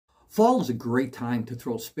Fall is a great time to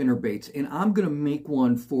throw spinner baits, and I'm going to make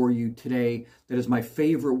one for you today that is my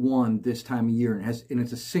favorite one this time of year, and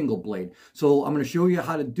it's a single blade. So I'm going to show you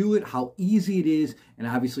how to do it, how easy it is, and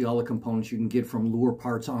obviously all the components you can get from Lure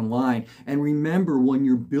Parts online. And remember, when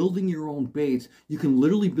you're building your own baits, you can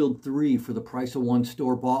literally build 3 for the price of 1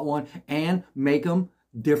 store-bought one and make them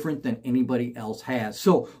different than anybody else has.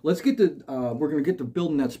 So let's get to, we're going to get to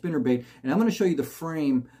building that spinnerbait, and I'm going to show you the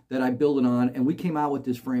frame that I built it on. And we came out with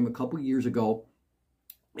this frame a couple years ago,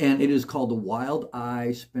 and it is called the Wild Eye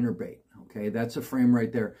Spinnerbait. Okay, that's a frame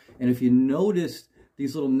right there. And if you notice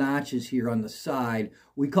these little notches here on the side,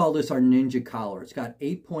 we call this our ninja collar. It's got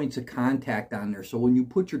 8 points of contact on there, so when you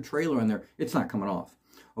put your trailer on there, it's not coming off.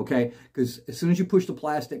 Okay, because as soon as you push the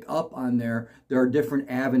plastic up on there, there are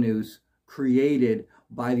different avenues created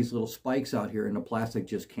by these little spikes out here, and the plastic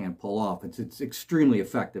just can't pull off. It's extremely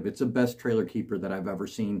effective. It's the best trailer keeper that I've ever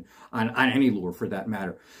seen on any lure for that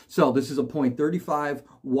matter. So this is a .35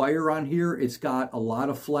 wire on here. It's got a lot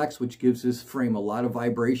of flex, which gives this frame a lot of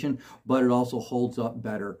vibration, but it also holds up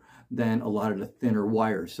better than a lot of the thinner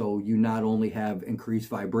wires. So you not only have increased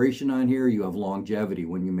vibration on here, you have longevity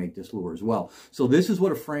when you make this lure as well. So this is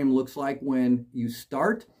what a frame looks like when you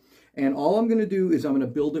start. And all I'm going to do is I'm going to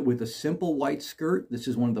build it with a simple white skirt. This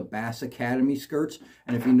is one of the Bass Academy skirts.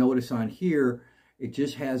 And if you notice on here, it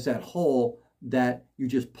just has that hole that you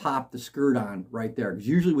just pop the skirt on right there. Because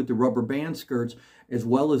usually with the rubber band skirts, as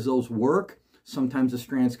well as those work, sometimes the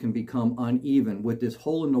strands can become uneven. With this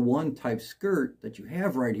hole-in-the-one type skirt that you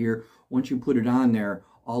have right here, once you put it on there,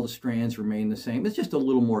 all the strands remain the same. It's just a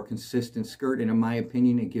little more consistent skirt, and in my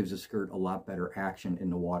opinion, it gives the skirt a lot better action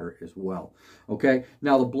in the water as well. Okay,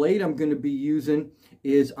 now the blade I'm going to be using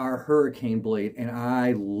is our Hurricane blade, and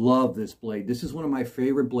I love this blade. This is one of my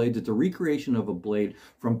favorite blades. It's a recreation of a blade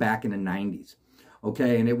from back in the 90s.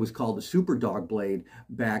 Okay, and it was called the Super Dog blade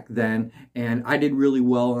back then, and I did really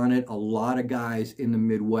well on it. A lot of guys in the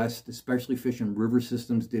Midwest, especially fishing river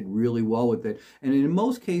systems, did really well with it. And in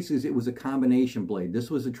most cases, it was a combination blade.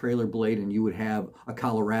 This was a trailer blade, and you would have a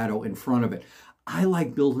Colorado in front of it. I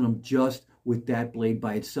like building them just with that blade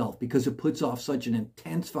by itself because it puts off such an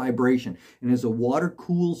intense vibration. And as the water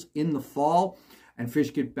cools in the fall, and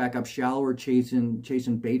fish get back up shallower, chasing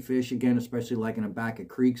bait fish again, especially like in the back of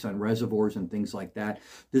creeks on reservoirs and things like that,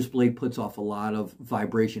 this blade puts off a lot of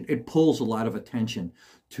vibration. It pulls a lot of attention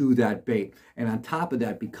to that bait. And on top of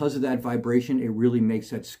that, because of that vibration, it really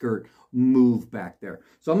makes that skirt move back there.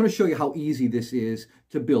 So I'm going to show you how easy this is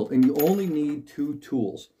to build. And you only need 2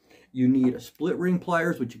 tools. You need a split ring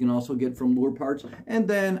pliers, which you can also get from Lure Parts, and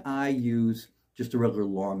then I use just a regular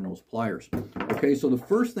long nose pliers. Okay, so the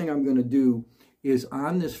first thing I'm going to do is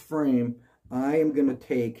on this frame, I am going to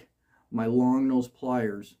take my long nose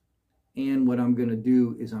pliers, and what I'm going to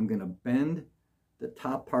do is I'm going to bend the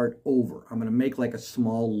top part over. I'm going to make like a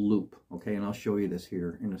small loop, okay, and I'll show you this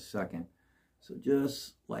here in a second. So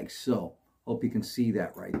just like so. Hope you can see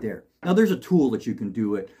that right there. Now there's a tool that you can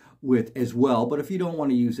do it with as well, but if you don't want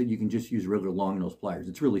to use it, you can just use regular long nose pliers.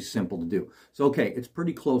 It's really simple to do. So okay, it's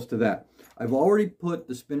pretty close to that. I've already put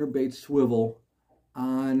the spinnerbait swivel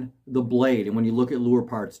on the blade, and when you look at Lure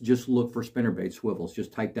Parts, just look for spinnerbait swivels.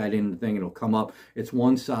 Just type that in the thing, it'll come up. It's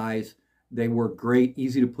one size. They work great,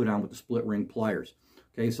 easy to put on with the split ring pliers.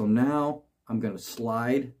 Okay, so now I'm going to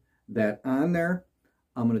slide that on there.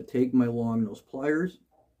 I'm going to take my long nose pliers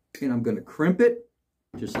and I'm going to crimp it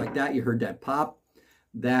just like that. You heard that pop.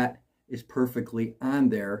 That is perfectly on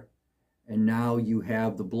there, and now you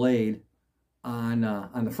have the blade on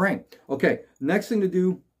the frame. Okay, next thing to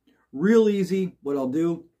do, real easy. What I'll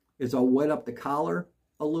do is I'll wet up the collar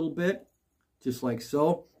a little bit, just like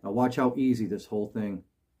so. Now watch how easy this whole thing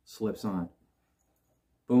slips on.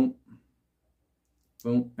 Boom,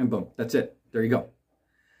 boom, and boom. That's it. There you go.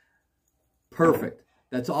 Perfect.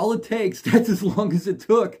 That's all it takes. That's as long as it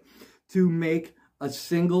took to make a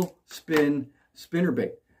single spin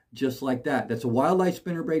spinnerbait. Just like that. That's a Wild Eye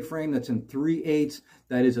spinnerbait frame. That's in 3/8.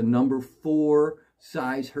 That is a number 4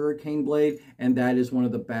 size Hurricane blade, and that is one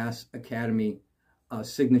of the Bass Academy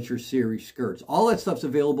signature series skirts. All that stuff's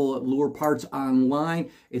available at Lure Parts online.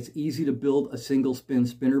 It's easy to build a single spin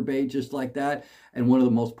spinnerbait just like that, and one of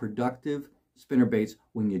the most productive spinnerbaits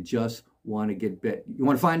when you just want to get bit. You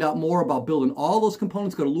want to find out more about building all those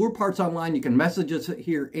components, go to Lure Parts online. You can message us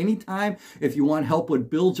here anytime if you want help with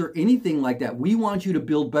builds or anything like that. We want you to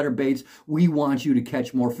build better baits. We want you to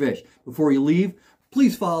catch more fish. Before you leave,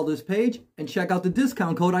 please follow this page and check out the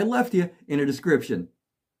discount code I left you in the description.